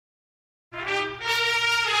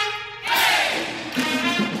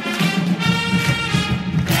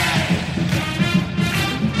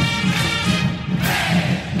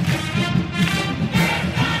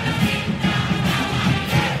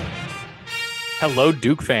Hello,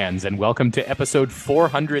 Duke fans, and welcome to episode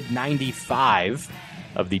 495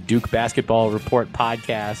 of the Duke Basketball Report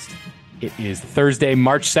podcast. It is Thursday,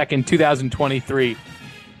 March 2nd, 2023.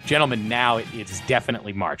 Gentlemen, now it's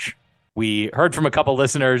definitely March. We heard from a couple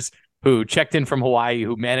listeners who checked in from Hawaii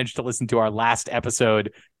who managed to listen to our last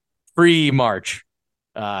episode pre-March.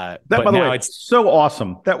 By the way, it's so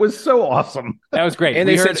awesome. That was so awesome. That was great. And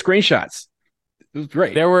they sent screenshots. It was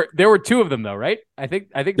great. There were two of them though, right? I think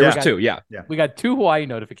there's two. Yeah. We got two Hawaii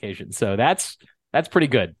notifications, so that's pretty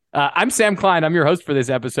good. I'm Sam Klein. I'm your host for this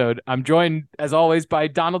episode. I'm joined as always by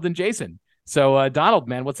Donald and Jason. So Donald,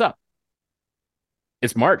 man, what's up?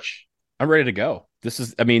 It's March. I'm ready to go. This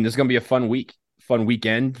is going to be a fun week, fun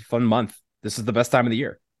weekend, fun month. This is the best time of the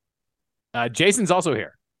year. Jason's also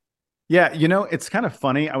here. Yeah, it's kind of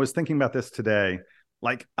funny. I was thinking about this today.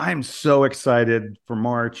 Like, I'm so excited for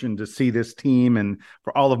March and to see this team and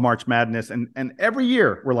for all of March Madness. And every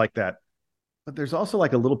year we're like that. But there's also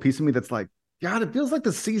like a little piece of me that's like, God, it feels like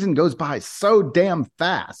the season goes by so damn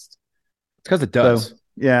fast. It's because it does. So,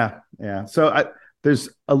 yeah. So there's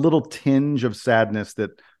a little tinge of sadness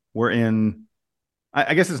that we're in.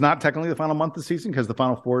 I guess it's not technically the final month of the season because the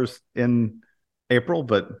Final Four is in April,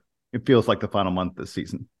 but it feels like the final month this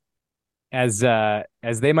season. As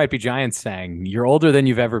They Might Be Giants sang, you're older than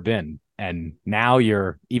you've ever been, and now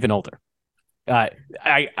you're even older.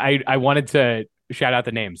 I wanted to shout out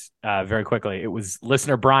the names very quickly. It was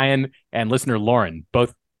listener Brian and listener Lauren.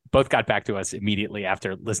 Both got back to us immediately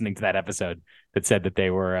after listening to that episode that said that they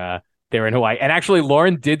were in Hawaii. And actually,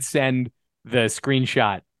 Lauren did send the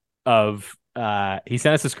screenshot of he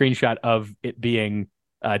sent us a screenshot of it being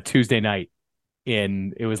Tuesday night.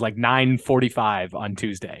 It was like 9:45 on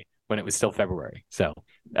Tuesday, when it was still February. So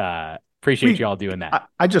appreciate you all doing that.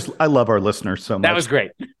 I love our listeners so much. That was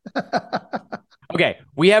great. Okay,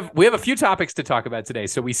 we have a few topics to talk about today.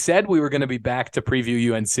 So we said we were going to be back to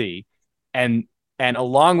preview UNC. And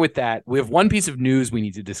along with that, we have one piece of news we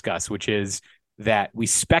need to discuss, which is that we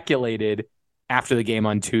speculated after the game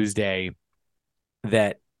on Tuesday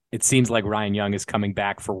that it seems like Ryan Young is coming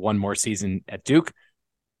back for one more season at Duke.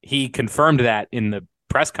 He confirmed that in the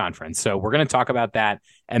press conference. So we're going to talk about that.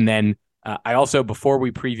 And then I also, before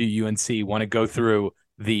we preview UNC, want to go through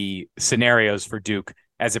the scenarios for Duke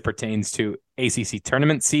as it pertains to ACC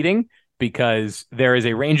tournament seeding, because there is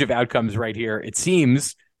a range of outcomes right here. It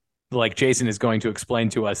seems like Jason is going to explain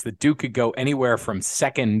to us that Duke could go anywhere from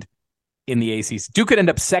second in the ACC. Duke could end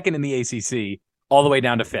up second in the ACC all the way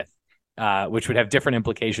down to fifth, which would have different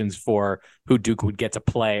implications for who Duke would get to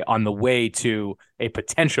play on the way to a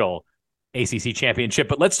potential ACC championship.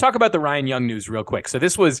 But let's talk about the Ryan Young news real quick. So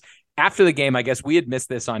this was after the game. I guess we had missed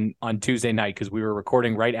this on Tuesday night because we were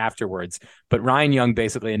recording right afterwards. But Ryan Young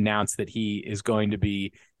basically announced that he is going to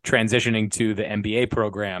be transitioning to the MBA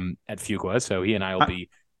program at Fuqua. So he and I will be.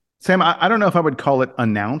 Sam, I don't know if I would call it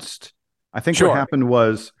announced. I think what happened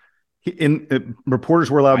was reporters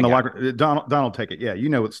were allowed in the locker. Donald, take it. Yeah,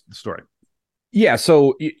 it's the story. Yeah,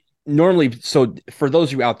 so normally, for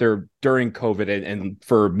those of you out there during COVID and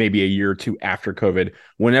for maybe a year or two after COVID,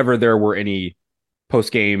 whenever there were any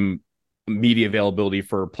post-game media availability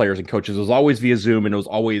for players and coaches, it was always via Zoom, and it was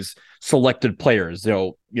always selected players.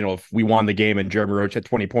 If we won the game and Jeremy Roach had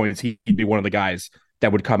 20 points, he'd be one of the guys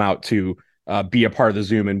that would come out to be a part of the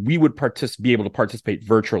Zoom, and we would be able to participate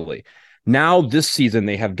virtually. Now, this season,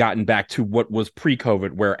 they have gotten back to what was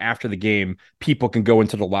pre-COVID, where after the game, people can go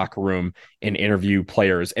into the locker room and interview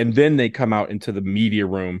players. And then they come out into the media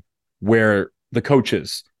room where the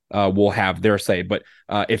coaches will have their say. But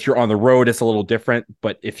if you're on the road, it's a little different.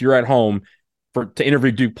 But if you're at home, to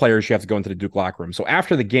interview Duke players, you have to go into the Duke locker room. So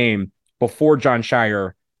after the game, before Jon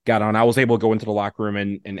Scheyer got on, I was able to go into the locker room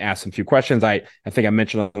and ask some few questions. I think I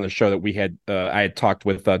mentioned on the show that I had talked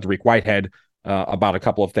with Dariq Whitehead about a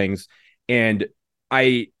couple of things. And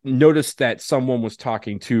I noticed that someone was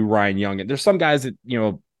talking to Ryan Young. And there's some guys that,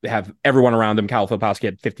 have everyone around them. Kyle Filipowski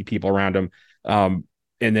had 50 people around him.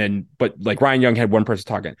 But like Ryan Young had one person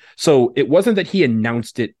talking. So it wasn't that he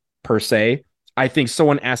announced it per se. I think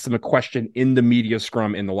someone asked him a question in the media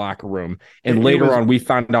scrum in the locker room. And later on, we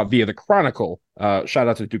found out via the Chronicle, shout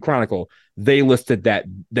out to the Duke Chronicle, they listed that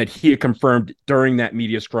he had confirmed during that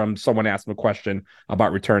media scrum, someone asked him a question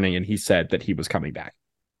about returning, and he said that he was coming back.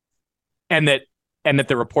 And that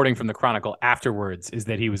the reporting from the Chronicle afterwards is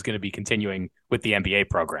that he was going to be continuing with the MBA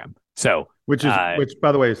program. So, which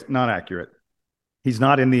by the way is not accurate. He's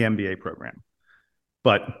not in the MBA program,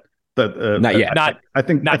 but not yet. I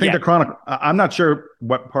think the Chronicle. I'm not sure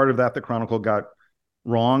what part of that the Chronicle got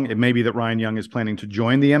wrong. It may be that Ryan Young is planning to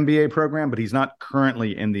join the MBA program, but he's not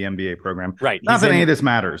currently in the MBA program. Right. Not that any of this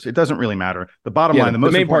matters. It doesn't really matter. The bottom line, the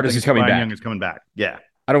most main important part is thing he's coming Ryan back. Young is coming back. Yeah.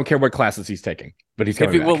 I don't care what classes he's taking, but he's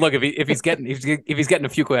coming back. Well, look, if he's getting a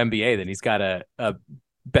Fuqua MBA, then he's got a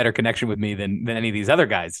better connection with me than any of these other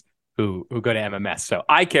guys who go to MMS. So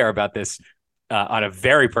I care about this on a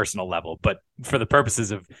very personal level, but for the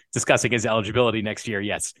purposes of discussing his eligibility next year,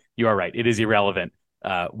 yes, you are right. It is irrelevant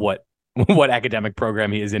what academic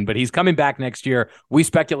program he is in, but he's coming back next year. We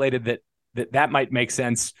speculated that might make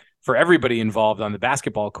sense for everybody involved on the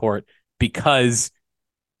basketball court because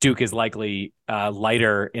Duke is likely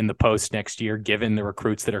lighter in the post next year, given the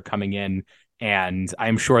recruits that are coming in. And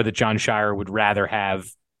I'm sure that Jon Scheyer would rather have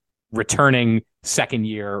returning second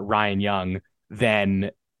year Ryan Young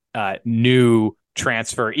than new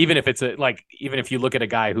transfer, even if you look at a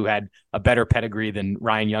guy who had a better pedigree than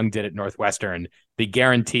Ryan Young did at Northwestern, the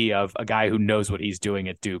guarantee of a guy who knows what he's doing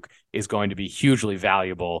at Duke is going to be hugely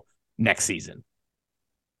valuable next season.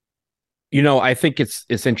 I think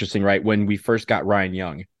it's interesting, right? When we first got Ryan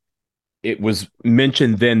Young, it was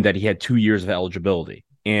mentioned then that he had 2 years of eligibility.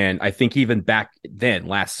 And I think even back then,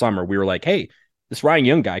 last summer, we were like, hey, this Ryan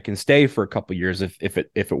Young guy can stay for a couple of years if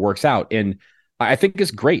it works out. And I think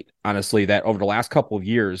it's great, honestly, that over the last couple of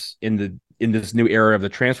years in this new era of the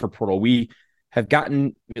transfer portal, we have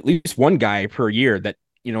gotten at least one guy per year that,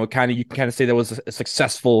 you can kind of say that was a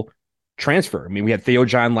successful transfer. I mean, we had Theo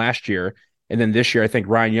John last year, and then this year, I think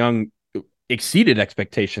Ryan Young exceeded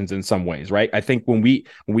expectations in some ways, right? I think when we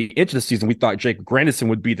entered the season, we thought Jake Grandison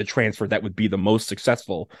would be the transfer that would be the most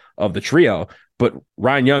successful of the trio, but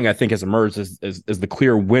Ryan Young, I think, has emerged as the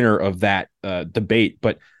clear winner of that debate.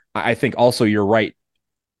 But I think also you're right,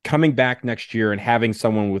 coming back next year and having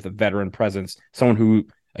someone with a veteran presence, someone who,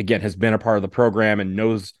 again, has been a part of the program and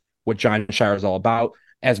knows what Jon Scheyer is all about.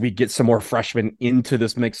 As we get some more freshmen into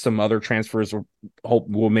this mix, some other transfers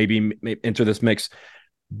will maybe enter this mix.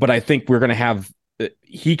 But I think we're going to have,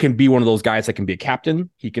 he can be one of those guys that can be a captain.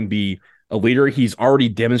 He can be a leader. He's already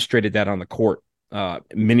demonstrated that on the court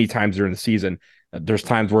many times during the season. There's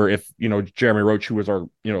times where if, Jeremy Roach, who was our,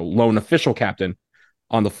 lone official captain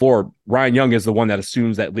on the floor, Ryan Young is the one that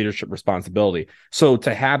assumes that leadership responsibility. So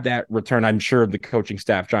to have that return, I'm sure the coaching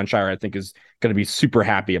staff, Jon Scheyer, I think is going to be super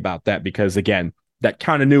happy about that because, again, that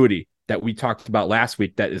continuity that we talked about last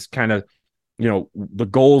week, that is kind of, the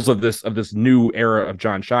goals of this new era of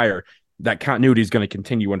Jon Scheyer, that continuity is going to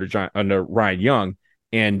continue under Ryan Young,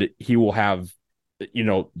 and he will have,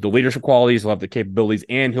 the leadership qualities, he'll have the capabilities,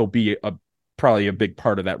 and he'll be probably a big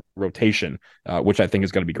part of that rotation, which I think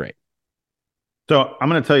is going to be great. So I'm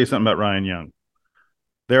going to tell you something about Ryan Young.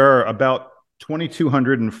 There are about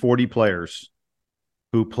 2,240 players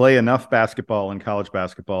who play enough basketball in college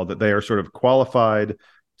basketball that they are sort of qualified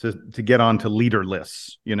to get onto leader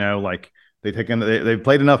lists, they've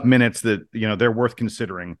played enough minutes that, they're worth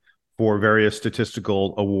considering for various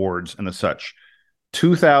statistical awards and the such.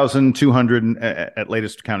 2,200 at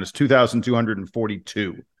latest count is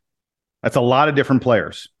 2,242. That's a lot of different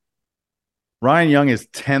players. Ryan Young is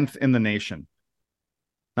 10th in the nation,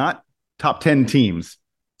 not top 10 teams,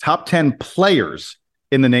 top 10 players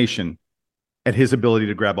in the nation at his ability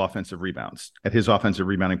to grab offensive rebounds, at his offensive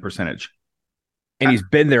rebounding percentage. And he's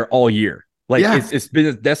been there all year. It's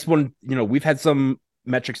been, that's when, we've had some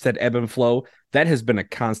metrics that ebb and flow. That has been a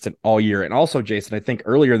constant all year. And also, Jason, I think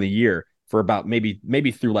earlier in the year, for about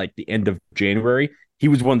maybe through like the end of January, he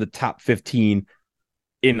was one of the top 15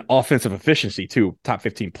 in offensive efficiency too, top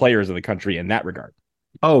 15 players in the country in that regard.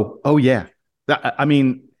 Oh yeah.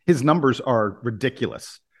 His numbers are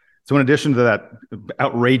ridiculous. So in addition to that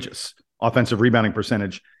outrageous offensive rebounding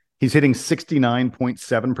percentage, he's hitting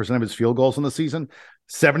 69.7% of his field goals in the season,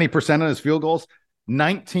 70% of his field goals,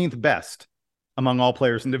 19th best among all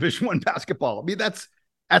players in Division I basketball. That's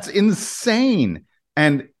insane.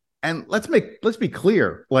 And let's be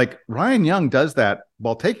clear, Ryan Young does that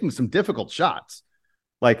while taking some difficult shots.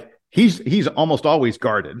 He's almost always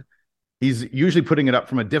guarded. He's usually putting it up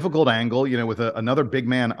from a difficult angle, with another big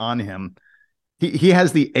man on him. He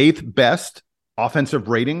has the 8th best offensive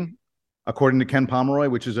rating according to Ken Pomeroy,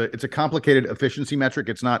 which is it's a complicated efficiency metric.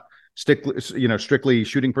 It's not strictly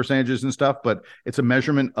shooting percentages and stuff, but it's a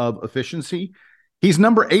measurement of efficiency. He's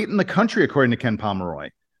number 8 in the country according to Ken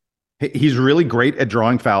Pomeroy. He's really great at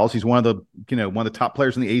drawing fouls. He's one of the top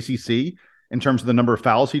players in the ACC in terms of the number of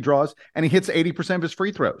fouls he draws, and he hits 80% of his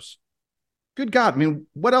free throws. Good God.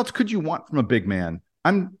 What else could you want from a big man?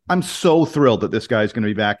 I'm so thrilled that this guy is going to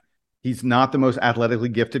be back. He's not the most athletically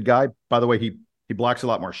gifted guy. By the way, he blocks a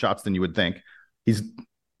lot more shots than you would think.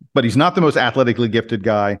 But he's not the most athletically gifted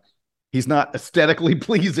guy. He's not aesthetically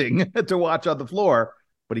pleasing to watch on the floor,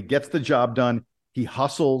 but he gets the job done. He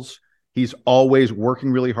hustles. He's always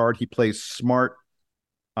working really hard. He plays smart.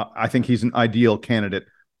 I think he's an ideal candidate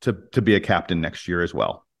to be a captain next year as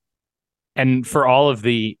well. And for all of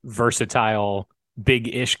the versatile,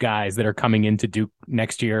 big-ish guys that are coming into Duke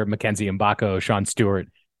next year, Mackenzie Mbako, Sean Stewart,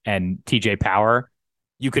 and TJ Power,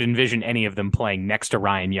 you could envision any of them playing next to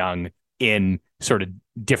Ryan Young in sort of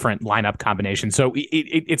different lineup combinations. So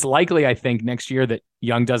it's likely, I think, next year that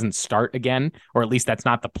Young doesn't start again, or at least that's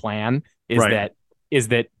not the plan, is that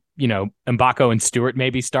Mbako and Stewart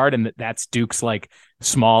maybe start, and that's Duke's like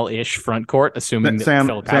small-ish front court, assuming that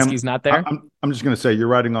Filipowski's not there. I'm just going to say you're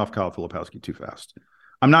writing off Kyle Filipowski too fast.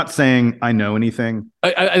 I'm not saying I know anything.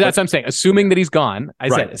 That's what I'm saying. Assuming that he's gone,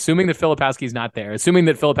 said, assuming that Filipowski's not there, assuming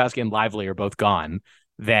that Filipowski and Lively are both gone,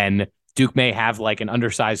 then Duke may have like an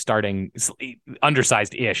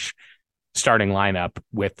undersized-ish starting lineup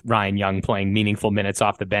with Ryan Young playing meaningful minutes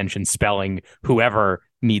off the bench and spelling whoever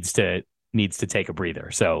needs to take a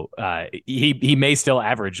breather. So he may still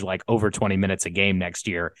average like over 20 minutes a game next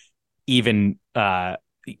year, even with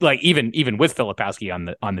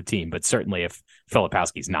Filipowski on the team, but certainly if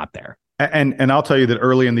Filipowski's not there. And I'll tell you that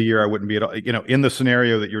early in the year, I wouldn't be at all, in the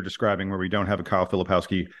scenario that you're describing where we don't have a Kyle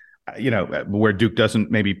Filipowski, where Duke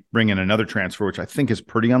doesn't maybe bring in another transfer, which I think is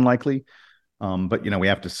pretty unlikely. But we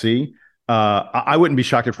have to see. I wouldn't be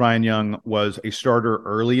shocked if Ryan Young was a starter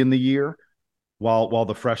early in the year, while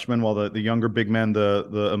the freshmen, while the younger big men,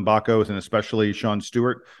 the Mbakos and especially Sean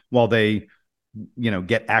Stewart, while they,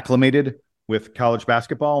 get acclimated with college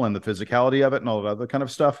basketball and the physicality of it and all that other kind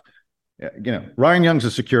of stuff. Ryan Young's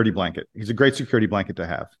a security blanket. He's a great security blanket to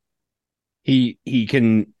have. He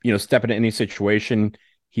can, step into any situation.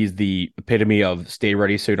 He's the epitome of stay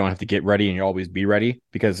ready so you don't have to get ready and you always be ready.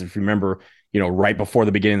 Because if you remember, right before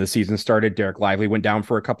the beginning of the season started, Derek Lively went down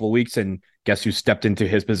for a couple of weeks, and guess who stepped into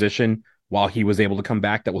his position while he was able to come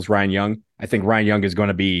back? That was Ryan Young. I think Ryan Young is going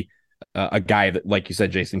to be a guy that, like you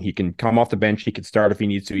said, Jason, he can come off the bench. He can start if he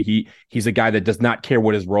needs to. He's a guy that does not care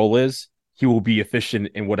what his role is. He will be efficient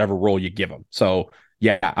in whatever role you give him. So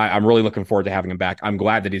yeah, I'm really looking forward to having him back. I'm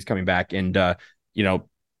glad that he's coming back, and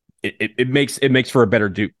it makes for a better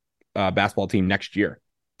Duke basketball team next year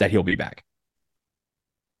that he'll be back.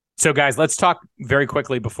 So guys, let's talk very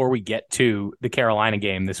quickly before we get to the Carolina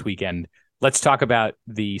game this weekend. Let's talk about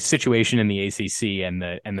the situation in the ACC and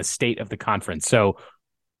the state of the conference. So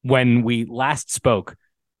when we last spoke,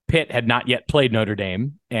 Pitt had not yet played Notre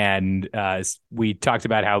Dame, and we talked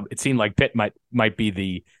about how it seemed like Pitt might be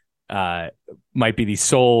the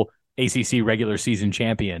sole ACC regular season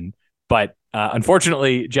champion. But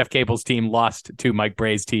unfortunately, Jeff Capel's team lost to Mike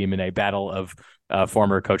Bray's team in a battle of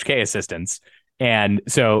former Coach K assistants. And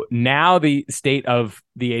so now the state of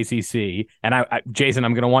the ACC, and Jason,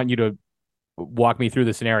 I'm going to want you to walk me through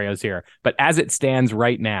the scenarios here. But as it stands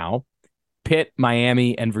right now, Pitt,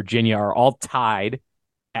 Miami, and Virginia are all tied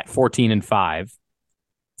at 14-5.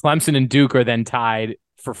 Clemson and Duke are then tied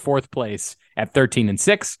for fourth place at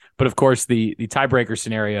 13-6. But of course, the tiebreaker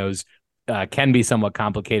scenarios can be somewhat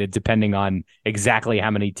complicated depending on exactly how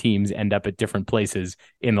many teams end up at different places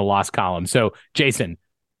in the loss column. So, Jason,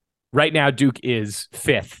 right now Duke is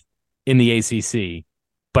fifth in the ACC.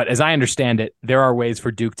 But as I understand it, there are ways for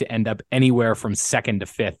Duke to end up anywhere from second to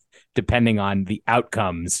fifth, depending on the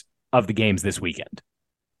outcomes of the games this weekend.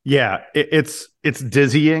 Yeah, it's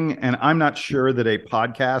dizzying, and I'm not sure that a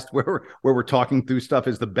podcast where we're talking through stuff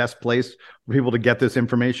is the best place for people to get this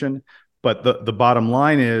information. But the bottom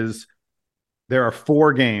line is there are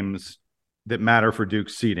 4 games that matter for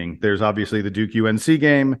Duke's seeding. There's obviously the Duke UNC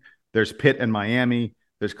game. There's Pitt and Miami.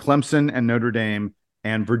 There's Clemson and Notre Dame,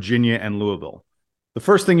 and Virginia and Louisville. The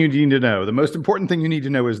first thing you need to know, the most important thing you need to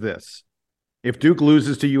know is this. If Duke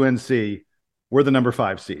loses to UNC, we're the number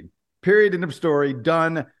 5 seed. Period. End of story.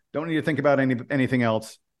 Done. Don't need to think about anything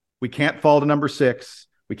else. We can't fall to number 6.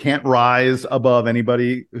 We can't rise above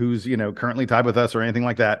anybody who's, currently tied with us or anything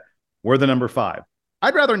like that. We're the number 5.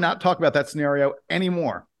 I'd rather not talk about that scenario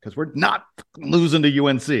anymore because we're not losing to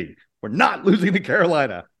UNC. We're not losing to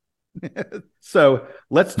Carolina. So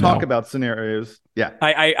let's talk about scenarios. Yeah.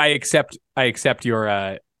 I accept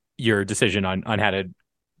your decision on how to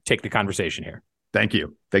take the conversation here. Thank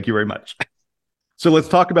you. Thank you very much. So let's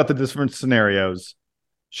talk about the different scenarios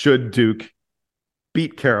should Duke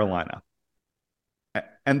beat Carolina.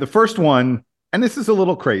 And the first one, and this is a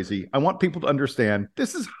little crazy, I want people to understand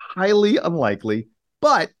this is highly unlikely,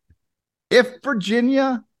 but if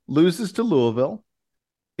Virginia loses to Louisville,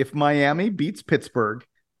 if Miami beats Pittsburgh,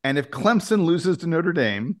 and if Clemson loses to Notre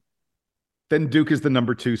Dame, then Duke is the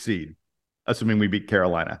number 2 seed, assuming we beat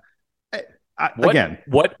Carolina.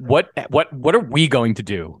 What are we going to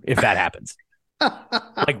do if that happens?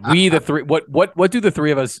 Like we the three, what do the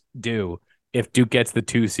three of us do if Duke gets the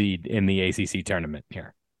 2 seed in the ACC tournament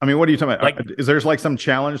here? I mean, what are you talking about? Like, is there like some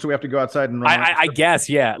challenge? Do we have to go outside and run? I guess,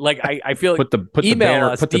 yeah. Like I feel like put the email banner,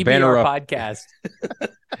 us, put the DBR banner up. podcast,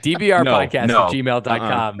 dbrpodcast at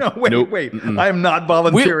gmail.com. No, wait. I am not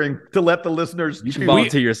volunteering to let the listeners choose.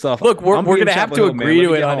 Volunteer yourself. Look, we're going to have to agree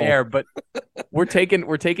to it on air, but we're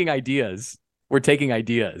taking ideas. We're taking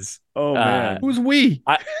ideas. Oh, man. Who's we?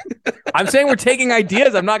 I'm saying we're taking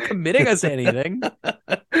ideas. I'm not committing us to anything.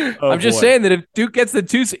 I'm just saying that if Duke gets the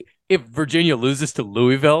 2 seed, if Virginia loses to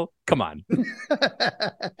Louisville, come on.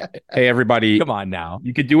 Hey, everybody. Come on now.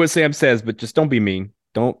 You could do what Sam says, but just don't be mean.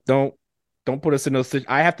 Don't put us in those situations.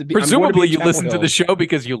 I have to be. Presumably you listen to the show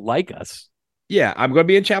because you like us. Yeah, I'm going to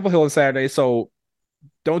be in Chapel Hill on Saturday, so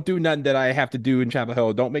don't do nothing that I have to do in Chapel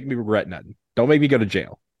Hill. Don't make me regret nothing. Don't make me go to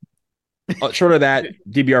jail. Short of that,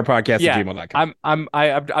 dbrpodcast at gmail.com.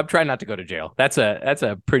 I'm trying not to go to jail. That's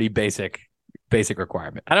a pretty basic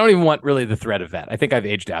requirement. I don't even want really the threat of that. I think I've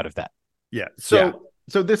aged out of that. Yeah. So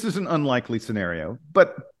this is an unlikely scenario,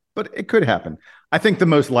 but it could happen. I think the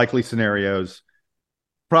most likely scenarios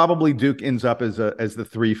probably Duke ends up as the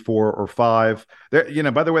 3, 4, or 5.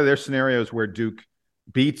 There, by the way, there's scenarios where Duke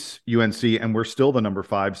beats UNC and we're still the number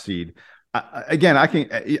 5 seed.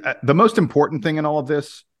 The most important thing in all of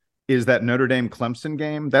this is that Notre Dame Clemson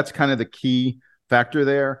game. That's kind of the key factor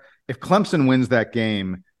there. If Clemson wins that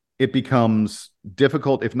game, it becomes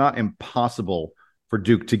difficult, if not impossible, for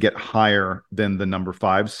Duke to get higher than the number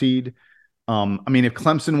 5 seed. If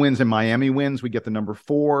Clemson wins and Miami wins, we get the number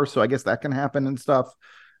 4. So I guess that can happen and stuff.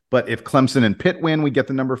 But if Clemson and Pitt win, we get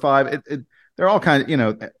the number 5. They're all kind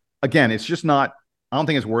of, again, it's just not, I don't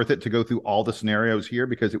think it's worth it to go through all the scenarios here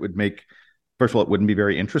because it would make, first of all, it wouldn't be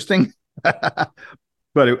very interesting.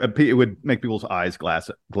 But it would make people's eyes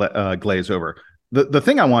glaze over. The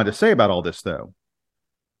thing I wanted to say about all this, though,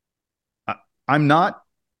 I'm not,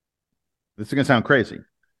 this is going to sound crazy.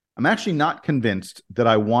 I'm actually not convinced that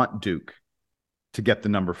I want Duke to get the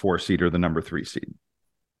number 4 seed or the number 3 seed.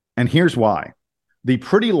 And here's why. The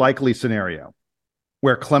pretty likely scenario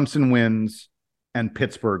where Clemson wins and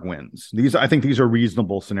Pittsburgh wins. I think these are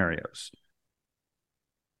reasonable scenarios.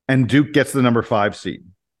 And Duke gets the number 5 seed.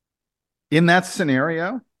 In that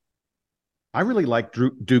scenario, I really like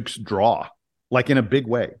Duke's draw, like in a big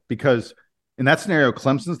way, because in that scenario,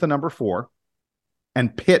 Clemson's the number 4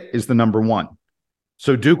 and Pitt is the number 1.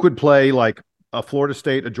 So Duke would play like a Florida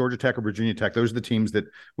State, a Georgia Tech, or Virginia Tech. Those are the teams that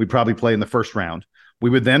we'd probably play in the first round. We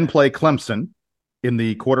would then play Clemson in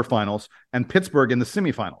the quarterfinals and Pittsburgh in the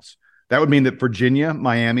semifinals. That would mean that Virginia,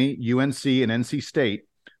 Miami, UNC, and NC State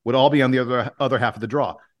would all be on the other half of the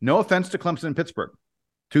draw. No offense to Clemson and Pittsburgh.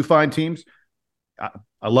 2 fine teams.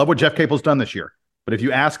 I love what Jeff Capel's done this year. But if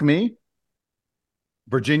you ask me,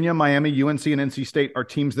 Virginia, Miami, UNC, and NC State are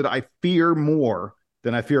teams that I fear more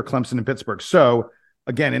than I fear Clemson and Pittsburgh. So,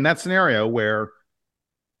 again, in that scenario where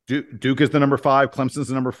Duke is the number 5, Clemson's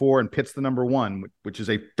the number 4, and Pitt's the number 1, which is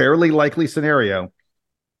a fairly likely scenario,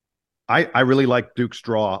 I really like Duke's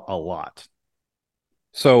draw a lot.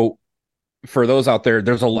 So, for those out there,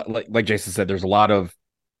 there's a lot, like Jason said, there's a lot of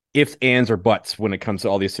ifs, ands, or buts when it comes to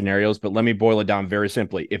all these scenarios, but let me boil it down very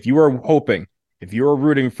simply. If you are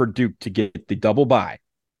rooting for Duke to get the double bye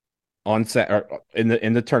on set or in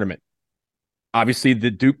the tournament, obviously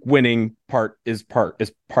the Duke winning part is part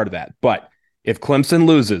of that. But if Clemson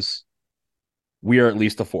loses, we are at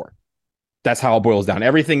least a 4. That's how it boils down.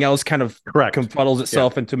 Everything else kind of confuddles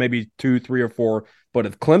itself into maybe 2, 3, or 4. But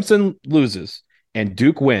if Clemson loses and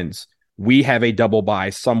Duke wins, we have a double bye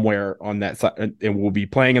somewhere on that side, and we'll be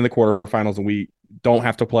playing in the quarterfinals, and we don't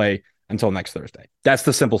have to play until next Thursday. That's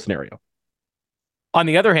the simple scenario. On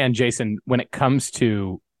the other hand, Jason, when it comes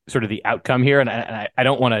to sort of the outcome here, and I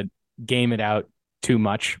don't want to game it out too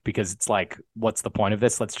much because it's like, what's the point of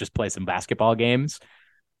this? Let's just play some basketball games.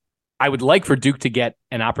 I would like for Duke to get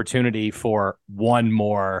an opportunity for one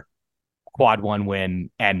more quad 1 win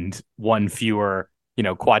and one fewer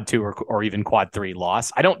quad 2 or even quad 3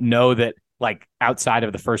 loss. I don't know that, like, outside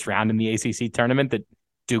of the first round in the ACC tournament, that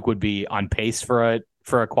Duke would be on pace for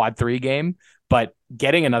a quad 3 game, but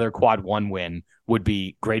getting another quad 1 win would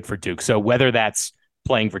be great for Duke. So whether that's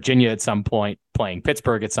playing Virginia at some point, playing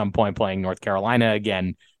Pittsburgh at some point, playing North Carolina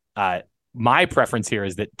again, my preference here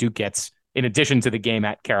is that Duke gets, in addition to the game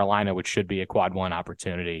at Carolina, which should be a quad 1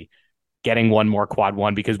 opportunity, getting one more quad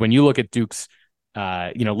 1, because when you look at Duke's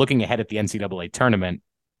looking ahead at the NCAA tournament,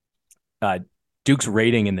 Duke's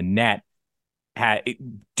rating in the net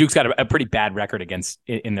Duke's got a pretty bad record against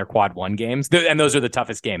in their quad one games, and those are the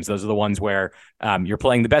toughest games. Those are the ones where you're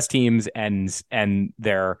playing the best teams, and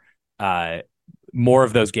they're more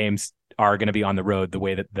of those games are going to be on the road the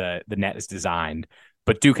way that the net is designed.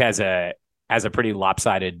 But Duke has a pretty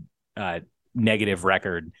lopsided negative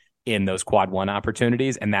record in those quad one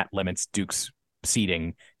opportunities, and that limits Duke's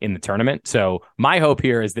seeding in the tournament. So my hope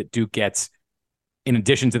here is that Duke gets, in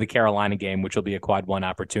addition to the Carolina game, which will be a quad one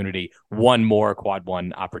opportunity, one more quad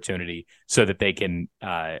one opportunity so that they can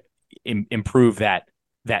improve that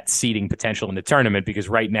seeding potential in the tournament. Because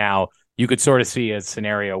right now you could sort of see a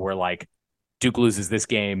scenario where like Duke loses this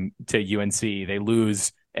game to UNC, they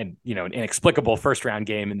lose an inexplicable first round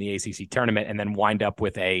game in the ACC tournament, and then wind up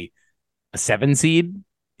with a 7 seed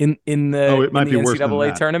in the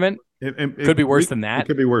NCAA tournament. It could be worse than that. It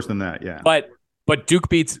could be worse than that, yeah. But if Duke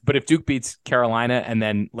beats Carolina, and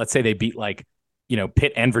then let's say they beat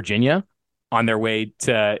Pitt and Virginia on their way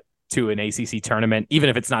to an ACC tournament, even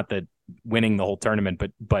if it's not the winning the whole tournament,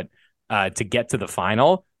 but to get to the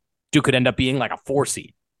final, Duke could end up being like a 4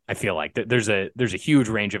 seed. I feel like there's a huge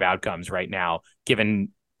range of outcomes right now, given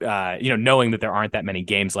knowing that there aren't that many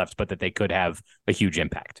games left, but that they could have a huge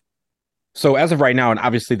impact. So as of right now, and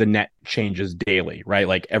obviously the net changes daily, right?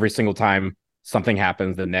 Like every single time something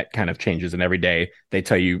happens, the net kind of changes, and every day they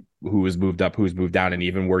tell you who has moved up, who's moved down, and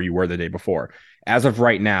even where you were the day before. As of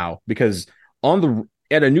right now, because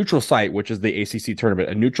at a neutral site, which is the ACC tournament,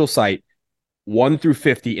 a neutral site, 1 through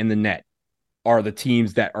 50 in the net are the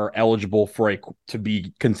teams that are eligible to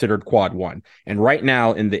be considered quad one. And right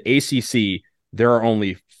now in the ACC, there are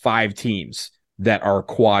only 5 teams that are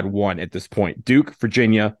quad one at this point: Duke,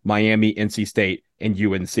 Virginia, Miami, NC State, and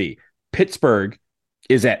UNC. Pittsburgh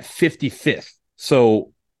is at 55th.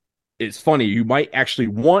 So it's funny. You might actually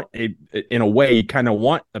want in a way, you kind of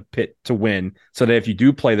want a Pitt to win so that if you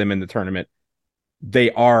do play them in the tournament, they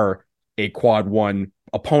are a quad one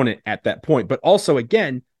opponent at that point. But also,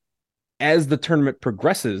 again, as the tournament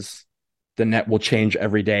progresses, the net will change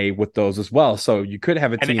every day with those as well. So you could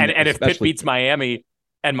have a team. And if Pitt beats Miami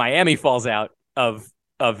and Miami falls out of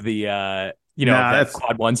the that's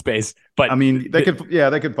quad one space, but I mean they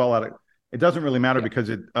could fall out. It doesn't really matter because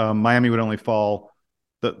Miami would only fall.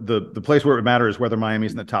 The place where it would matter is whether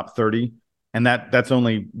Miami's in the top 30, and that's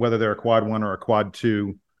only whether they're a quad one or a quad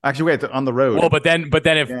two. Actually, wait, on the road. Well, but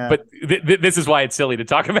this is why it's silly to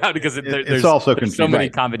talk about, because there's also so many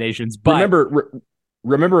combinations. But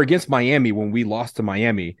remember against Miami, when we lost to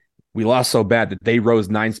Miami, we lost so bad that they rose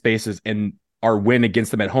 9 spaces, and our win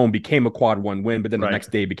against them at home became a quad one win, but then the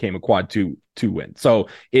next day became a quad two win. So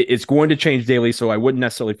it's going to change daily. So I wouldn't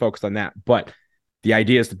necessarily focus on that, but the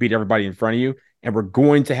idea is to beat everybody in front of you. And we're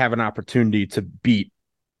going to have an opportunity to beat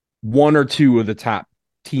 1 or 2 of the top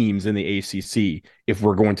teams in the ACC if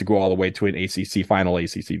we're going to go all the way to an ACC final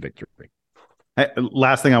ACC victory.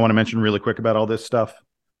 Last thing I want to mention really quick about all this stuff,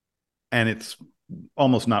 and it's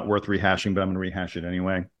almost not worth rehashing, but I'm going to rehash it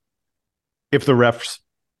anyway. If the refs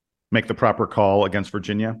make the proper call against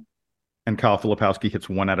Virginia and Kyle Filipowski hits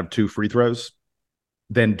 1 out of 2 free throws,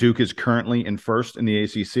 then Duke is currently in first in the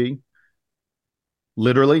ACC.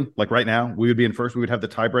 Literally, like right now, we would be in first. We would have the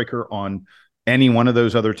tiebreaker on any one of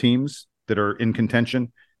those other teams that are in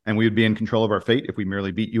contention, and we would be in control of our fate. If we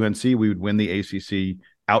merely beat UNC, we would win the ACC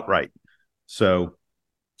outright. So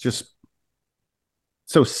just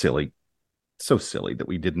so silly that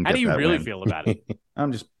we didn't How get do you that really win. feel about it?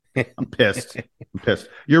 I'm pissed. I'm pissed.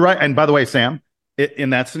 You're right. And by the way, Sam,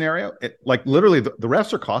 in that scenario, like literally the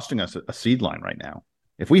refs are costing us a seed line right now.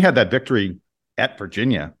 If we had that victory at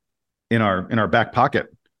Virginia in our back pocket,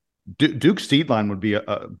 Duke's seed line would be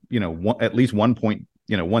at least 1 point,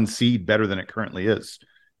 1 seed better than it currently is.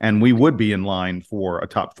 And we would be in line for a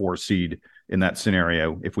top 4 seed in that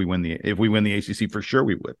scenario. If we win the ACC, for sure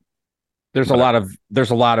we would. There's a lot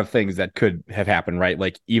of things that could have happened, right?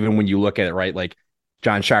 Like even when you look at it, right? Like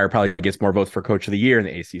John Shire probably gets more votes for coach of the year in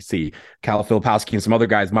the ACC. Kyle Filipowski and some other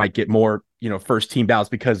guys might get more, first team ballots,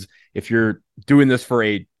 because if you're doing this for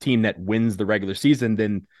a team that wins the regular season,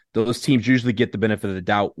 then those teams usually get the benefit of the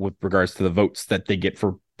doubt with regards to the votes that they get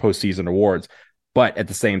for postseason awards. But at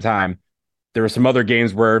the same time, there were some other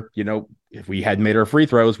games where, if we had made our free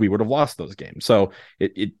throws, we would have lost those games. So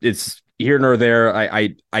it's here nor there.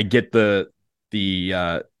 I get the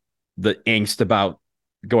angst about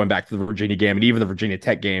going back to the Virginia game and even the Virginia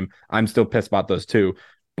Tech game. I'm still pissed about those two,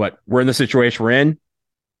 but we're in the situation we're in.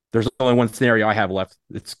 There's only one scenario I have left.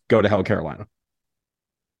 It's go to hell, Carolina.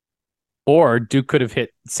 Or Duke could have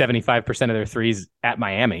hit 75% of their threes at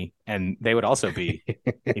Miami, and they would also be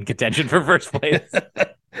in contention for first place.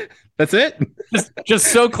 That's it.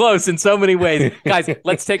 just so close in so many ways. Guys,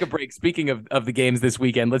 let's take a break. Speaking of the games this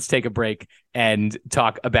weekend, let's take a break and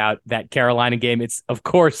talk about that Carolina game. It's, of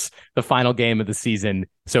course, the final game of the season.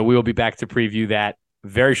 So we will be back to preview that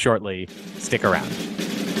very shortly. Stick around.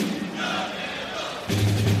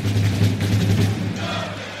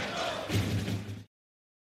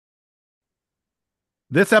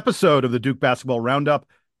 This episode of the Duke Basketball Roundup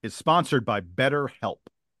is sponsored by BetterHelp.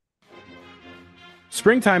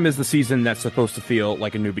 Springtime is the season that's supposed to feel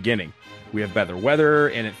like a new beginning. We have better weather,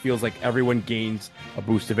 and it feels like everyone gains a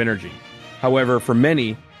boost of energy. However, for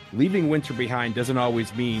many, leaving winter behind doesn't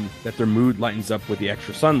always mean that their mood lightens up with the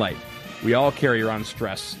extra sunlight. We all carry around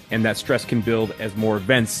stress, and that stress can build as more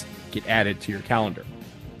events get added to your calendar.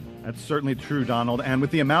 That's certainly true, Donald. And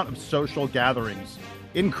with the amount of social gatherings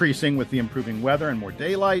increasing with the improving weather and more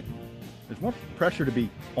daylight, there's more pressure to be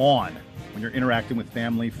on when you're interacting with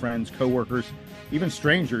family, friends, coworkers, even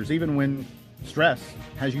strangers, even when stress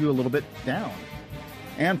has you a little bit down.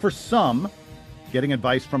 And for some, getting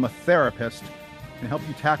advice from a therapist can help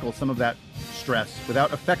you tackle some of that stress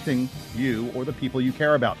without affecting you or the people you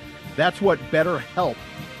care about. That's what BetterHelp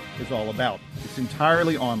is all about. It's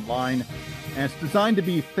entirely online, and it's designed to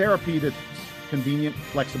be therapy that's convenient,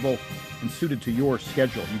 flexible, and suited to your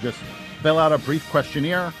schedule. You just fill out a brief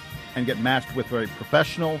questionnaire and get matched with a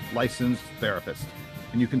professional, licensed therapist.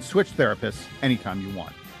 And you can switch therapists anytime you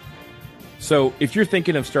want. So if you're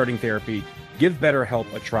thinking of starting therapy, give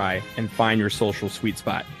BetterHelp a try and find your social sweet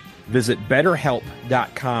spot. Visit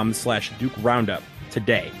betterhelp.com/Duke Roundup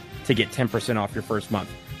today to get 10% off your first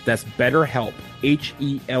month. That's BetterHelp,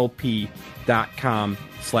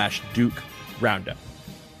 HELP.com/Duke Roundup.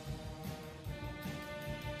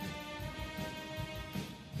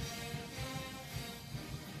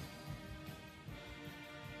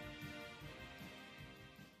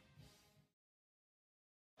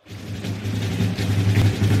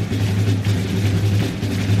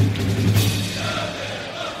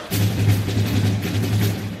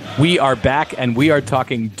 We are back, and we are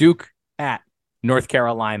talking Duke at North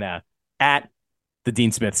Carolina at the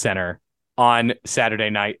Dean Smith Center on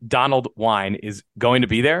Saturday night. Donald Wine is going to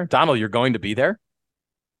be there. Donald, you're going to be there?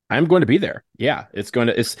 I'm going to be there. Yeah, it's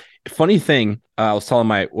a funny thing. I was telling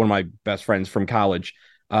one of my best friends from college,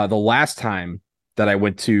 the last time that I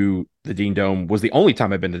went to the Dean Dome was the only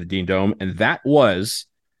time I've been to the Dean Dome, and that was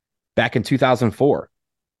back in 2004,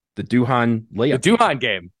 the Duhon layup. The Duhon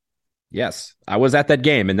game. Yes, I was at that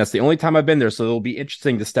game, and that's the only time I've been there. So it'll be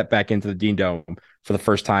interesting to step back into the Dean Dome for the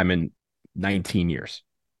first time in 19 years.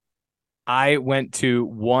 I went to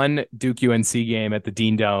one Duke UNC game at the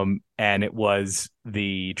Dean Dome, and it was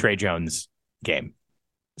the Trey Jones game.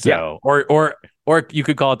 So, yeah. or you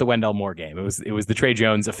could call it the Wendell Moore game. It was the Trey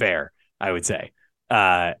Jones affair, I would say.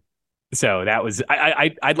 So that was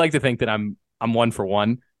I'd like to think that I'm 1 for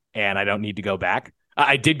 1, and I don't need to go back.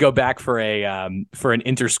 I did go back for an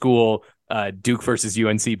inter-school Duke versus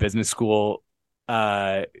UNC Business School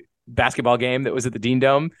basketball game that was at the Dean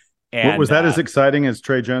Dome. And was that as exciting as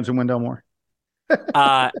Trey Jones and Wendell Moore?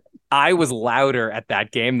 I was louder at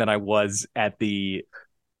that game than I was at the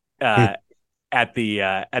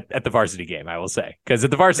varsity game, I will say, because at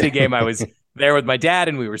the varsity game I was there with my dad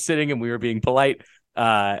and we were sitting and we were being polite.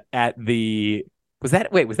 Was that at the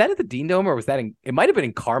Dean Dome or was that it might have been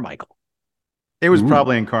in Carmichael. It was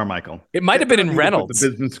probably in Carmichael. It might have been in Reynolds. The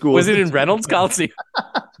business school. Was it in Reynolds Coliseum?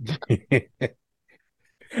 Anyway,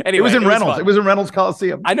 it was in Reynolds. It was in Reynolds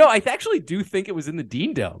Coliseum. I know. I actually do think it was in the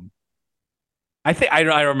Dean Dome. I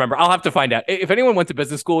don't remember. I'll have to find out. If anyone went to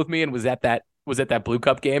business school with me and was at that Blue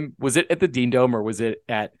Cup game, was it at the Dean Dome or was it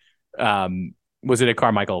at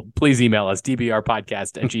Carmichael? Please email us,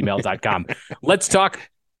 dbrpodcast@gmail.com. Let's talk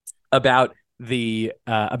about the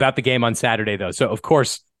game on Saturday, though. So, of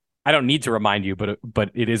course, I don't need to remind you,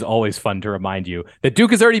 but it is always fun to remind you that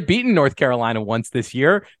Duke has already beaten North Carolina once this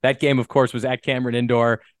year. That game, of course, was at Cameron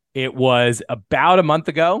Indoor. It was about a month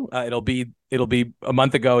ago. It'll be a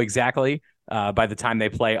month ago exactly by the time they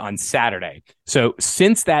play on Saturday. So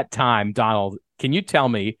since that time, Donald, can you tell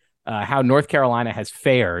me how North Carolina has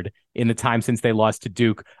fared in the time since they lost to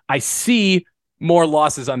Duke? I see more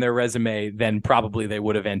losses on their resume than probably they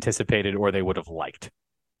would have anticipated or they would have liked.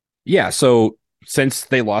 Yeah, so since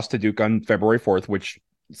they lost to Duke on February 4th, which,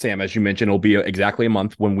 Sam, as you mentioned, will be exactly a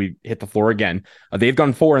month when we hit the floor again, they've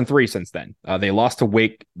gone 4-3 since then. They lost to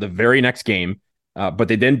Wake the very next game, but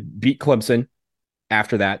they then beat Clemson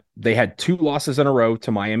after that. They had 2 losses in a row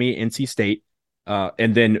to Miami, NC State,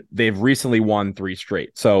 and then they've recently won 3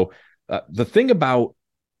 straight. So the thing about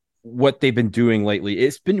what they've been doing lately,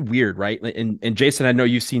 it's been weird, right? And Jason, I know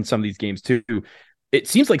you've seen some of these games too. It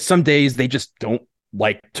seems like some days they just don't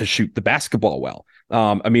like to shoot the basketball well.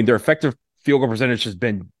 I mean, their effective field goal percentage has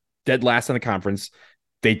been dead last in the conference.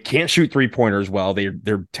 They can't shoot 3-pointers well.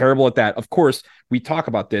 They're terrible at that. Of course, we talk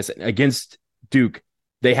about this against Duke.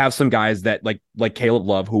 They have some guys that like Caleb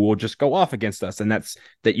Love who will just go off against us, and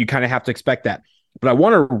that you kind of have to expect that. But I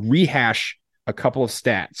want to rehash a couple of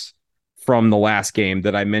stats from the last game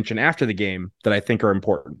that I mentioned after the game that I think are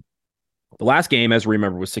important. The last game, as we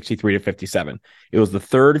remember, was 63-57. It was the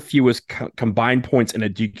third fewest combined points in a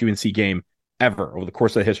Duke UNC game ever over the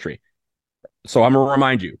course of history. So I'm going to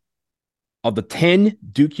remind you, of the 10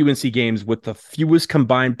 Duke UNC games with the fewest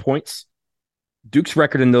combined points, Duke's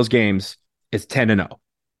record in those games is 10-0.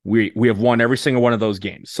 We have won every single one of those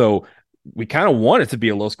games. So we kind of want it to be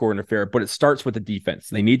a low-scoring affair, but it starts with the defense.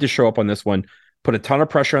 They need to show up on this one, put a ton of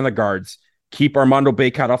pressure on the guards, keep Armando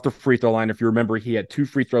Bacot off the free throw line. If you remember, he had 2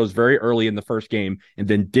 free throws very early in the first game and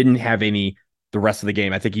then didn't have any the rest of the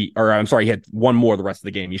game. He had one more the rest of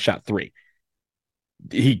the game. He shot 3.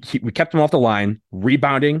 We kept him off the line,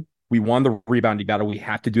 rebounding. We won the rebounding battle. We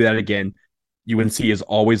have to do that again. UNC is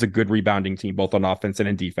always a good rebounding team, both on offense and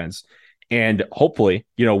in defense. And hopefully,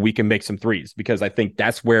 we can make some threes, because I think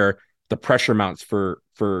that's where the pressure mounts for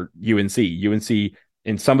UNC. UNC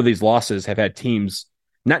in some of these losses have had teams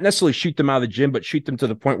not necessarily shoot them out of the gym, but shoot them to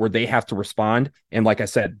the point where they have to respond. And like I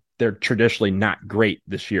said, they're traditionally not great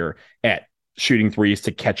this year at shooting threes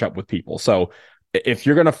to catch up with people. So if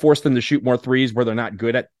you're going to force them to shoot more threes where they're not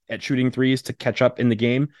good at shooting threes to catch up in the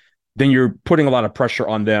game, then you're putting a lot of pressure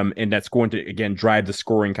on them, and that's going to, again, drive the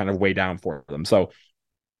scoring kind of way down for them. So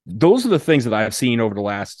those are the things that I've seen over the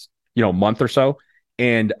last, month or so.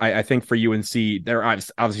 And I think for UNC, they're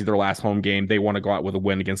obviously their last home game. They want to go out with a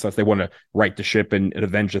win against us. They want to right the ship and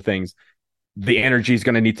avenge the things. The energy is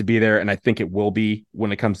going to need to be there, and I think it will be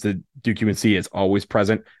when it comes to Duke UNC. It's always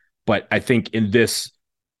present. But I think in this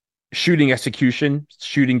shooting execution,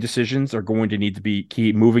 shooting decisions are going to need to be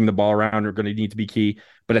key. Moving the ball around are going to need to be key.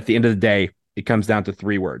 But at the end of the day, it comes down to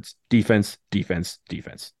 3 words: defense, defense,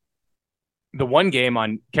 defense. The one game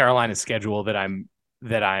on Carolina's schedule that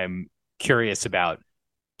I'm curious about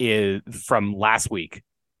is from last week.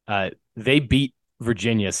 They beat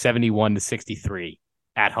Virginia 71-63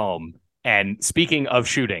 at home. And speaking of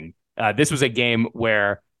shooting, this was a game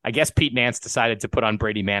where I guess Pete Nance decided to put on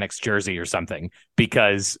Brady Manick's jersey or something,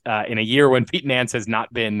 because in a year when Pete Nance has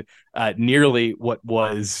not been nearly what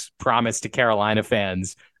was promised to Carolina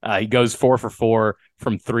fans, he goes 4 for 4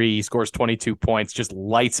 from 3, he scores 22 points, just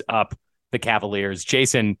lights up the Cavaliers.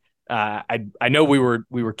 Jason, I know we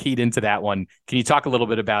were keyed into that one. Can you talk a little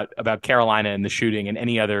bit about Carolina and the shooting and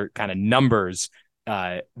any other kind of numbers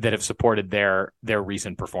that have supported their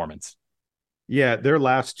recent performance? Yeah, their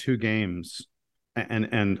last 2 games.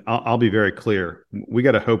 And I'll be very clear. We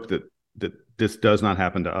got to hope that this does not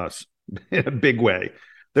happen to us in a big way.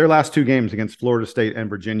 Their last 2 games against Florida State and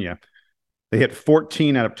Virginia, they hit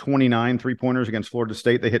 14 out of 29 3-pointers against Florida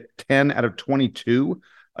State. They hit 10 out of 22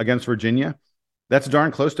 against Virginia. That's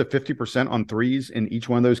darn close to 50% on threes in each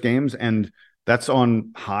one of those games, and that's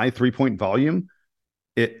on high 3-point volume.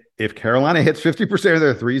 If Carolina hits 50% of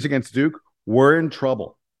their threes against Duke, we're in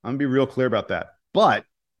trouble. I'm going to be real clear about that. But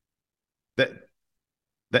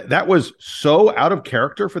that was so out of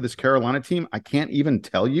character for this Carolina team. I can't even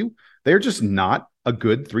tell you. They're just not a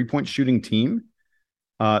good 3-point shooting team.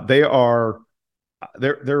 They're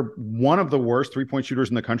one of the worst 3-point shooters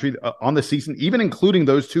in the country on the season, even including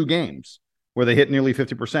those 2 games where they hit nearly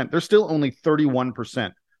 50%. They're still only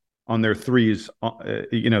 31% on their threes,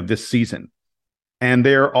 this season. And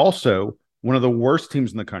they're also one of the worst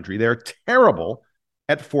teams in the country. They're terrible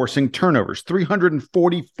at forcing turnovers,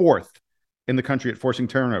 344th in the country at forcing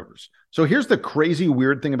turnovers. So here's the crazy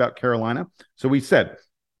weird thing about Carolina. So we said,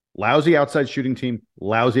 lousy outside shooting team,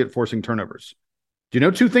 lousy at forcing turnovers. Do you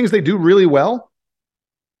know 2 things they do really well?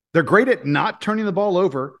 They're great at not turning the ball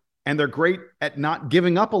over, and they're great at not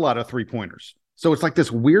giving up a lot of 3-pointers. So it's like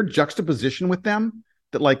this weird juxtaposition with them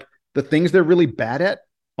that, like, the things they're really bad at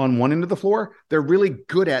on one end of the floor, they're really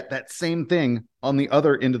good at that same thing on the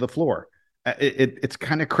other end of the floor. It's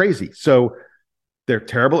kind of crazy. So they're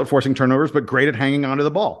terrible at forcing turnovers, but great at hanging onto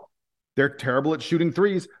the ball. They're terrible at shooting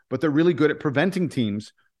threes, but they're really good at preventing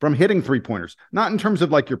teams from hitting 3-pointers. Not in terms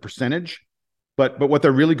of like your percentage, but what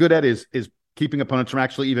they're really good at is keeping opponents from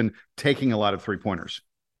actually even taking a lot of 3-pointers.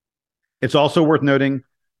 It's also worth noting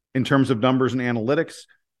in terms of numbers and analytics,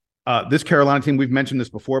 this Carolina team, we've mentioned this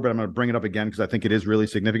before, but I'm going to bring it up again because I think it is really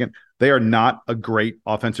significant. They are not a great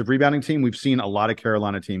offensive rebounding team. We've seen a lot of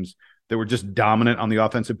Carolina teams that were just dominant on the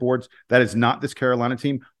offensive boards. That is not this Carolina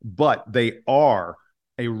team, but they are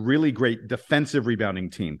a really great defensive rebounding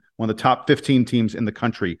team, one of the top 15 teams in the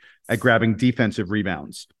country at grabbing defensive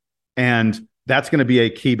rebounds. And that's going to be a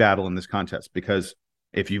key battle in this contest, because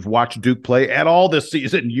if you've watched Duke play at all this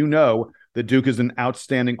season, you know that Duke is an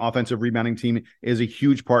outstanding offensive rebounding team, is a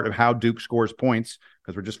huge part of how Duke scores points,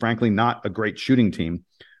 because we're just frankly not a great shooting team.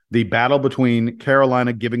 The battle between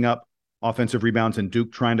Carolina giving up offensive rebounds and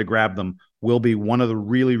Duke trying to grab them will be one of the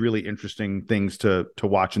really, really interesting things to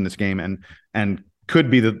watch in this game, and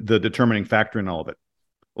could be the determining factor in all of it.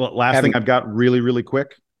 Well, last thing I've got really, really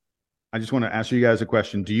quick. I just want to ask you guys a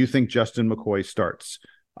question. Do you think Justin McCoy starts?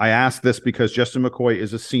 I ask this because Justin McCoy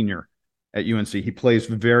is a senior at UNC. He plays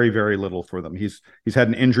very, very little for them. He's had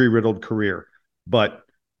an injury-riddled career. But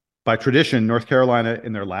by tradition, North Carolina,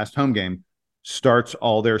 in their last home game, starts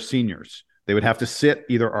all their seniors. They would have to sit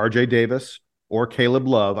either RJ Davis or Caleb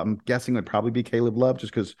Love. I'm guessing it would probably be Caleb Love,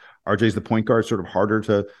 just because RJ's the point guard, sort of harder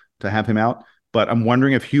to have him out. But I'm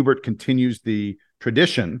wondering if Hubert continues the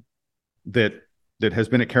tradition that has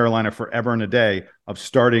been at Carolina forever and a day of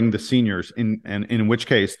starting the seniors, in which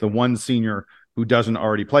case the one senior who doesn't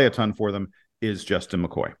already play a ton for them is Justin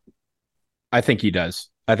McCoy. I think he does.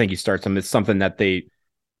 I think he starts them. It's something that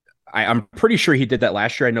I'm pretty sure he did that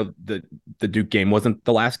last year. I know the Duke game wasn't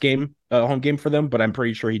the last game, home game for them, but I'm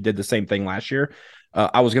pretty sure he did the same thing last year.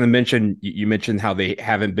 I was going to mention, you mentioned how they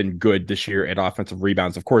haven't been good this year at offensive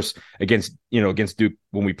rebounds. Of course, against Duke,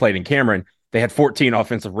 when we played in Cameron, they had 14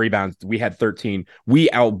 offensive rebounds. We had 13.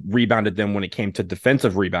 We out rebounded them when it came to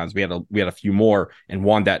defensive rebounds. We had a few more and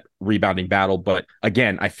won that rebounding battle. But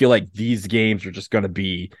again, I feel like these games are just going to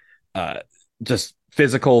be just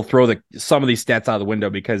physical. Throw some of these stats out of the window,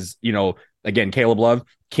 because again, Caleb Love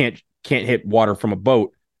can't hit water from a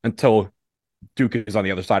boat until Duke is on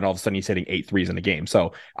the other side. And all of a sudden, he's hitting 8 threes in the game.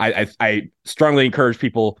 So I strongly encourage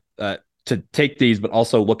people to take these, but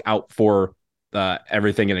also look out for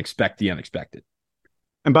everything and expect the unexpected.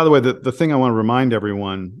 And by the way, the thing I want to remind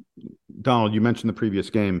everyone, Donald, you mentioned the previous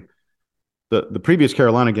game. The previous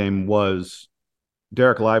Carolina game was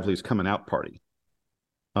Derek Lively's coming out party.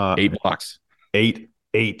 8 blocks. Eight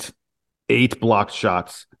blocked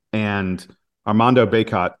shots. And Armando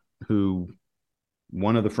Bacot, who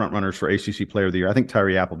one of the front runners for ACC Player of the Year. I think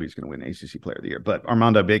Tyree Appleby is going to win ACC Player of the Year, but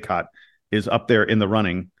Armando Bacot is up there in the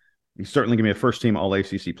running. He's certainly going to be a first-team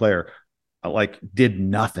All-ACC player. Did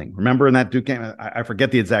nothing. Remember in that Duke game? I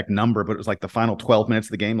forget the exact number, but it was like the final 12 minutes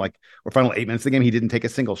of the game, or final 8 minutes of the game. He didn't take a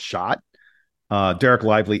single shot. Derek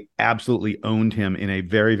Lively absolutely owned him in a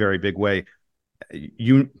very, very big way.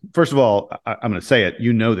 First of all, I'm going to say it.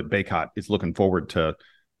 You know that Bacot is looking forward to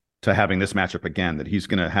having this matchup again. That he's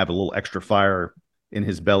going to have a little extra fire in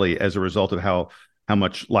his belly as a result of how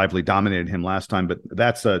much Lively dominated him last time. But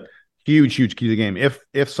that's a huge, huge key to the game.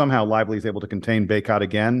 If somehow Lively is able to contain Bacot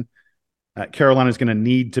again, Carolina is going to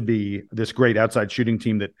need to be this great outside shooting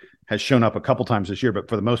team that has shown up a couple times this year, but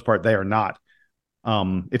for the most part, they are not,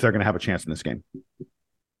 if they're going to have a chance in this game.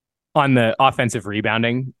 On the offensive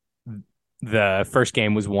rebounding, the first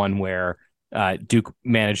game was one where Duke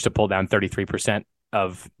managed to pull down 33%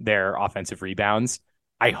 of their offensive rebounds.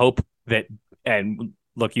 I hope that, and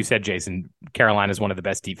look, you said, Jason, Carolina is one of the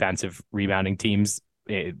best defensive rebounding teams,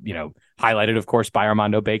 highlighted, of course, by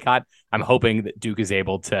Armando Bacot. I'm hoping that Duke is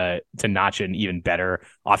able to notch an even better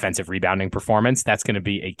offensive rebounding performance. That's going to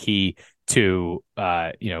be a key to,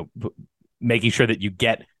 making sure that you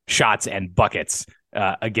get shots and buckets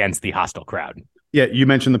against the hostile crowd. Yeah, you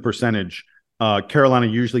mentioned the percentage. Carolina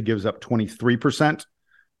usually gives up 23%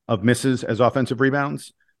 of misses as offensive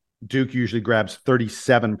rebounds. Duke usually grabs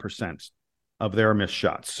 37% of their missed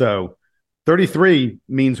shots. So 33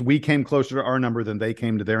 means we came closer to our number than they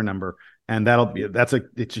came to their number. And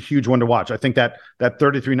it's a huge one to watch. I think that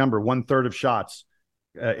 33 number, 1/3 of shots,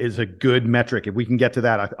 is a good metric. If we can get to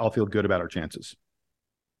that, I'll feel good about our chances.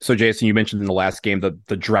 So Jason, you mentioned in the last game,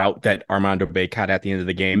 the drought that Armando Bacot had at the end of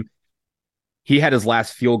the game. He had his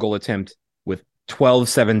last field goal attempt with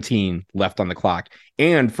 12:17 left on the clock.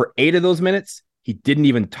 And for 8 of those minutes, he didn't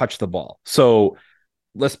even touch the ball. So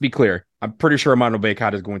let's be clear. I'm pretty sure Armando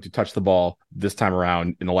Bacot is going to touch the ball this time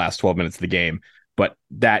around in the last 12 minutes of the game. But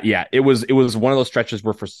it was one of those stretches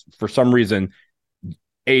where for some reason,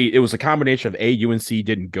 it was a combination of UNC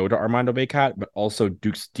didn't go to Armando Bacot, but also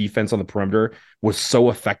Duke's defense on the perimeter was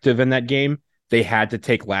so effective in that game. They had to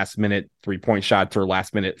take last minute 3-point shots or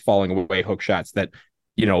last minute falling away hook shots that,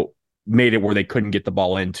 made it where they couldn't get the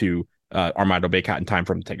ball into Armando Bacot in time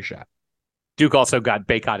for him to take a shot. Duke also got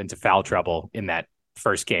Bacot into foul trouble in that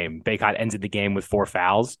first game. Bacot ended the game with 4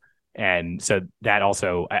 fouls. And so that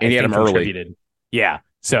also, and he had him early. Yeah.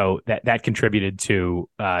 So that contributed to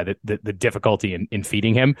the difficulty in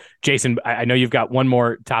feeding him. Jason, I know you've got one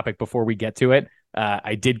more topic before we get to it.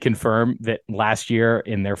 I did confirm that last year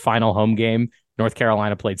in their final home game, North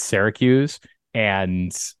Carolina played Syracuse,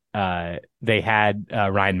 and they had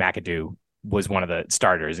Ryan McAdoo was one of the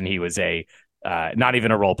starters, and he was a not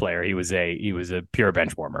even a role player. He was a pure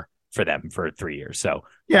bench warmer for them for 3 years. So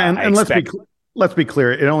yeah, and let's be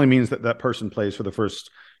clear. It only means that person plays for the first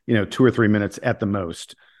 2 or 3 minutes at the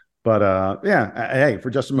most. But hey, for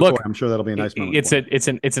Justin McCoy, I'm sure that'll be a nice moment. It's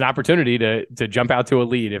an opportunity to jump out to a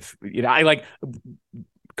lead. If I like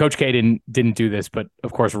Coach K didn't do this, but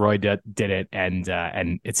of course Roy did it, and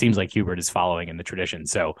it seems like Hubert is following in the tradition.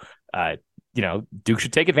 So Duke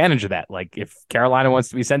should take advantage of that. Like if Carolina wants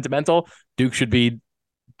to be sentimental, Duke should be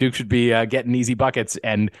getting easy buckets,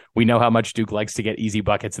 and we know how much Duke likes to get easy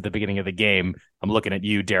buckets at the beginning of the game. I'm looking at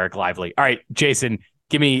you, Derek Lively. All right, Jason,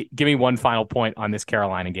 give me one final point on this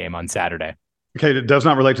Carolina game on Saturday. Okay, it does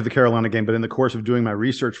not relate to the Carolina game, but in the course of doing my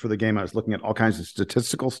research for the game, I was looking at all kinds of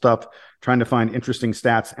statistical stuff, trying to find interesting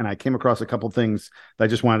stats, and I came across a couple of things that I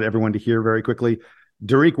just wanted everyone to hear very quickly.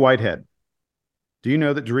 Dariq Whitehead. Do you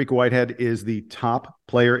know that Dariq Whitehead is the top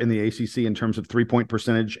player in the ACC in terms of three-point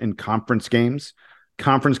percentage in conference games?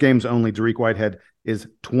 Conference games only, Dariq Whitehead is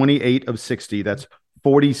 28 of 60. That's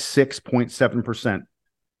 46.7%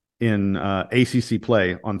 in ACC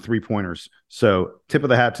play on three-pointers. So tip of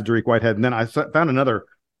the hat to Dariq Whitehead. And then I found another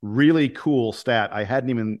really cool stat. I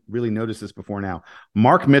hadn't even really noticed this before now.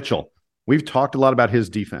 Mark Mitchell. We've talked a lot about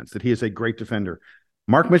his defense, that he is a great defender.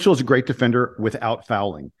 Mark Mitchell is a great defender without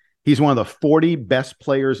fouling. He's one of the 40 best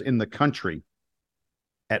players in the country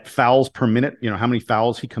at fouls per minute. You know, how many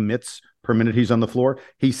fouls he commits per minute he's on the floor.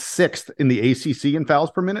 He's 6th in the ACC in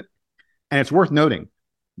fouls per minute. And it's worth noting,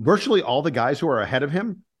 virtually all the guys who are ahead of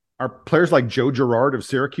him are players like Joe Girard of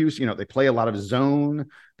Syracuse. You know, they play a lot of zone.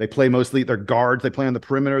 They play mostly, they're guards. They play on the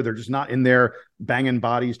perimeter. They're just not in there banging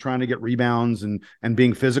bodies, trying to get rebounds and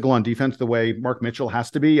being physical on defense the way Mark Mitchell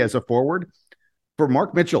has to be as a forward. For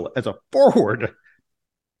Mark Mitchell as a forward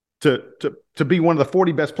to be one of the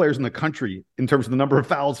 40 best players in the country in terms of the number of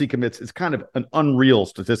fouls he commits is kind of an unreal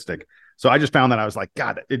statistic. So I just found that. I was like,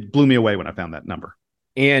 God, it blew me away when I found that number.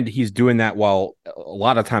 And he's doing that while a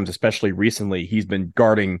lot of times, especially recently, he's been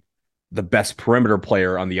guarding the best perimeter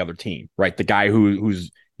player on the other team, right? The guy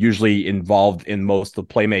who's usually involved in most of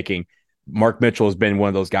the playmaking. Mark Mitchell has been one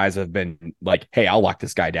of those guys that have been like, hey, I'll lock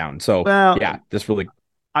this guy down. So this really.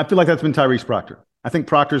 I feel like that's been Tyrese Proctor. I think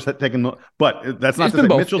Proctor's taken, but that's not to say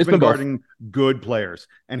Mitchell's been guarding good players,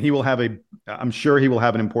 and I'm sure he will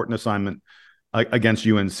have an important assignment against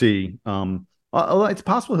UNC. It's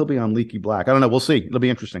possible he'll be on Leaky Black. I don't know. We'll see. It'll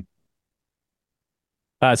be interesting.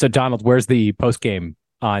 So Donald, where's the post game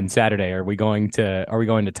on Saturday? Are we going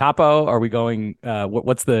to Topo? Are we going?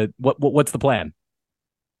 What's the plan?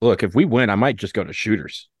 Look, if we win, I might just go to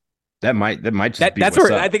Shooters. That might just be that's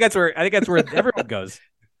where I think that's where everyone goes.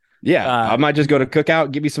 Yeah, I might just go to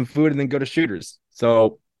Cookout, give me some food, and then go to Shooters.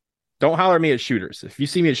 So don't holler at me at Shooters. If you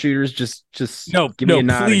see me at Shooters, just give me a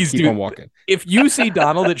nod and keep on walking. If you see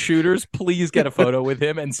Donald at Shooters, please get a photo with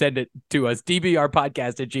him and send it to us.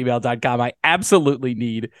 dbrpodcast@gmail.com. I absolutely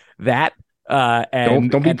need that.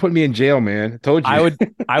 And don't be putting me in jail, man. I told you.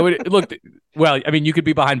 I would look. Well, I mean, you could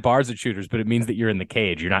be behind bars at Shooters, but it means that you're in the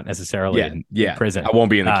cage. You're not necessarily in prison. I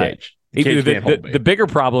won't be in the cage. The bigger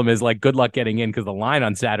problem is like good luck getting in because the line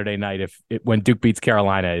on Saturday night, when Duke beats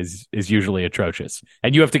Carolina, is usually atrocious,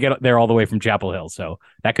 and you have to get there all the way from Chapel Hill. So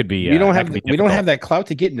that could be. We don't have that clout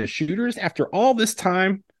to get into Shooters after all this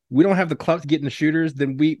time. We don't have the clout to get into Shooters.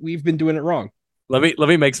 Then we've been doing it wrong. Let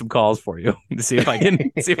me make some calls for you to see if I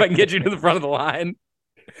can get you to the front of the line.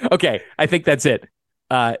 Okay, I think that's it.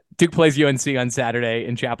 Duke plays UNC on Saturday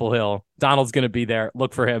in Chapel Hill. Donald's going to be there.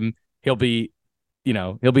 Look for him. He'll be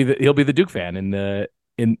the Duke fan in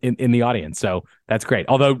the audience. So that's great.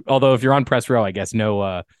 Although if you're on press row, I guess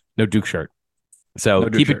no Duke shirt. So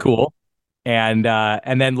keep it cool. And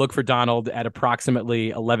then look for Donald at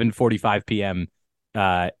approximately 11:45 p.m.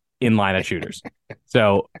 In line at Shooters.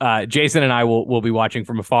 So Jason and I will be watching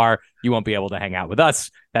from afar. You won't be able to hang out with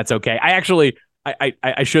us. That's okay.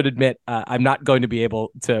 I should admit, I'm not going to be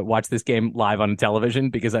able to watch this game live on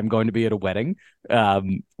television because I'm going to be at a wedding,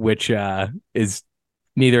 which is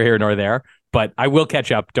neither here nor there. But I will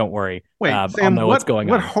catch up. Don't worry. Wait, Sam, I'll know what's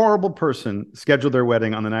going on. What horrible person scheduled their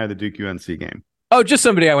wedding on the night of the Duke UNC game? Oh, just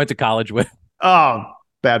somebody I went to college with. Oh,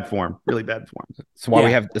 bad form. Really bad form. That's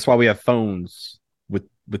why we have phones with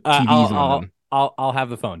TVs on them. I'll have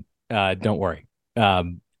the phone. Don't worry.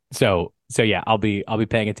 So yeah, I'll be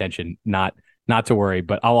paying attention. Not not to worry,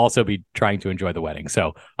 but I'll also be trying to enjoy the wedding.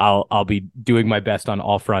 So I'll be doing my best on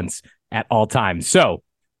all fronts at all times. So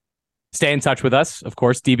stay in touch with us. Of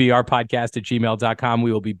course, dbrpodcast@gmail.com.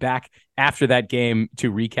 We will be back after that game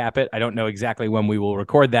to recap it. I don't know exactly when we will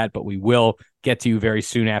record that, but we will get to you very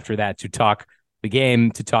soon after that to talk the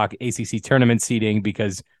game, to talk ACC tournament seeding,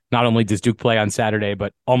 because not only does Duke play on Saturday,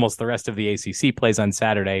 but almost the rest of the ACC plays on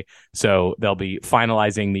Saturday. So they'll be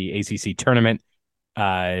finalizing the ACC tournament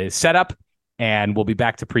setup, and we'll be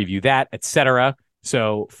back to preview that, etc.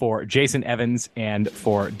 So for Jason Evans and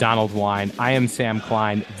for Donald Wine, I am Sam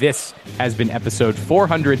Klein. This has been episode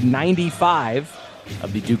 495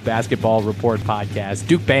 of the Duke Basketball Report podcast.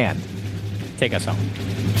 Duke Band, take us home.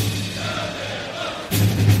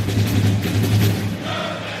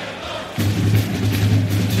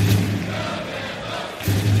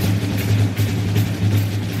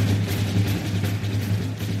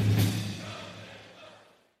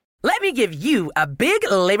 Let me give you a big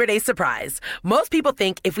Labor Day surprise. Most people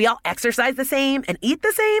think if we all exercise the same and eat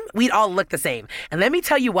the same, we'd all look the same. And let me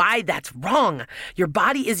tell you why that's wrong. Your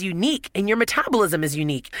body is unique and your metabolism is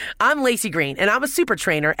unique. I'm Lacey Green and I'm a super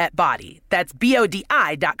trainer at Body. That's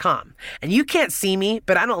BODI.com. And you can't see me,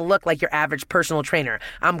 but I don't look like your average personal trainer.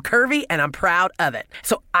 I'm curvy and I'm proud of it.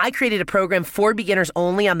 So I created a program for beginners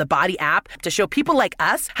only on the Body app to show people like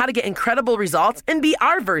us how to get incredible results and be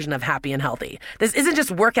our version of happy and healthy. This isn't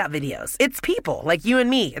just workout videos. It's people like you and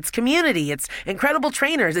me. It's community. It's incredible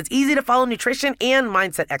trainers. It's easy to follow nutrition and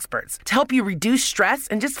mindset experts to help you reduce stress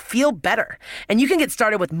and just feel better. And you can get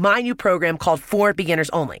started with my new program called For Beginners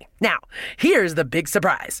Only. Now, here's the big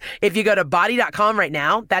surprise. If you go to body.com right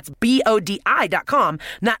now, that's BODI.com,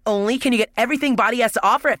 not only can you get everything Body has to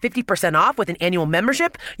offer at 50% off with an annual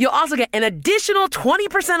membership, you'll also get an additional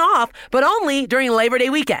 20% off, but only during Labor Day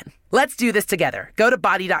weekend. Let's do this together. Go to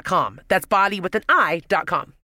body.com. That's body with an I.com.